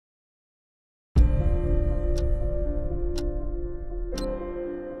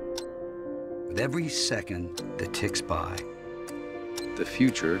With every second that ticks by, The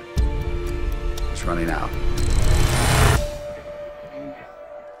future is running out.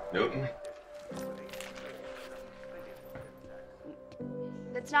 Newton?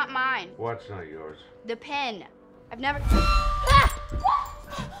 That's not mine. What's not yours? The pen. I've never...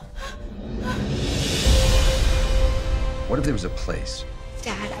 What if there was a place,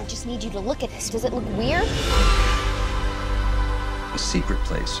 Dad, I just need you to look at this. Does it look weird? a secret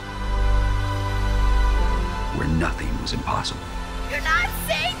place, where nothing was impossible? You're not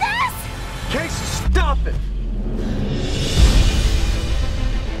saying this! Casey, stop it!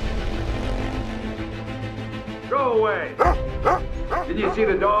 Go away! Did you see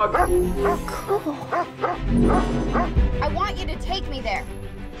the dog? Cool. I want you to take me there.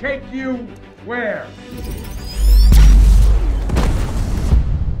 Take you where?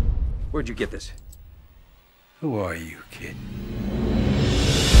 Where'd you get this? who are you, kid?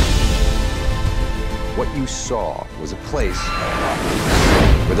 What you saw was a place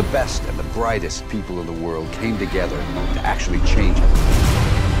where the best and the brightest people in the world came together to actually change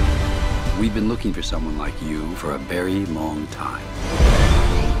it. We've been looking for someone like you for a very long time.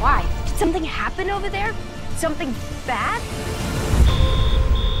 Why? Did something happen over there? Something bad?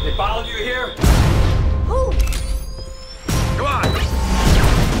 They followed you here? Who? Come on!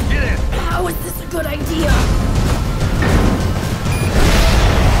 Get in! How is this a good idea?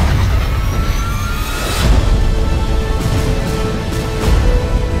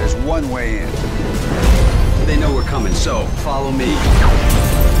 There's one way in. They know we're coming, so follow me.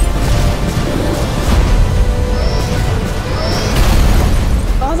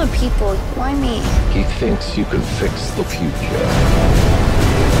 All the people, why me? He thinks you can fix the future.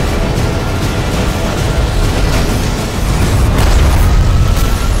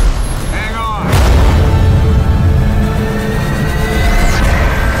 Hang on!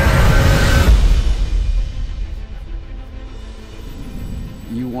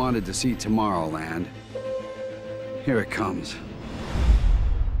 You wanted to see Tomorrowland. Here it comes.